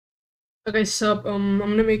Okay, sup, I'm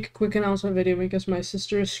gonna make a quick announcement video because my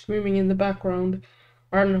sister is screaming in the background.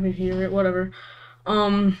 Or I don't know if you hear it, whatever.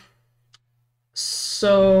 Um,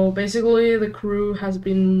 so basically the crew has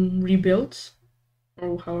been rebuilt,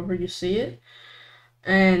 or however you see it.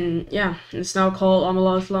 And yeah, it's now called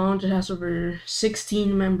Lamellae Lounge. It has over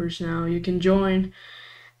 16 members now. You can join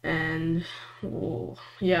and well,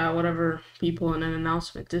 yeah, whatever people in an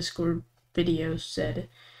announcement Discord video said.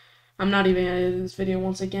 I'm not even gonna edit this video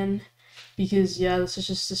once again because yeah, this is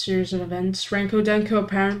just a series of events. Ranko Denko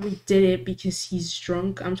apparently did it because he's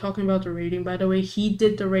drunk. I'm talking about the rating, by the way. He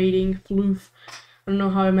did the rating. Floof. I don't know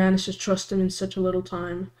how I managed to trust him in such a little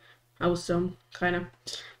time. I was dumb, kind of.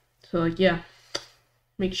 So like yeah,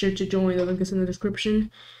 make sure to join. The link is in the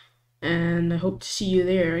description, and I hope to see you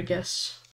there, I guess.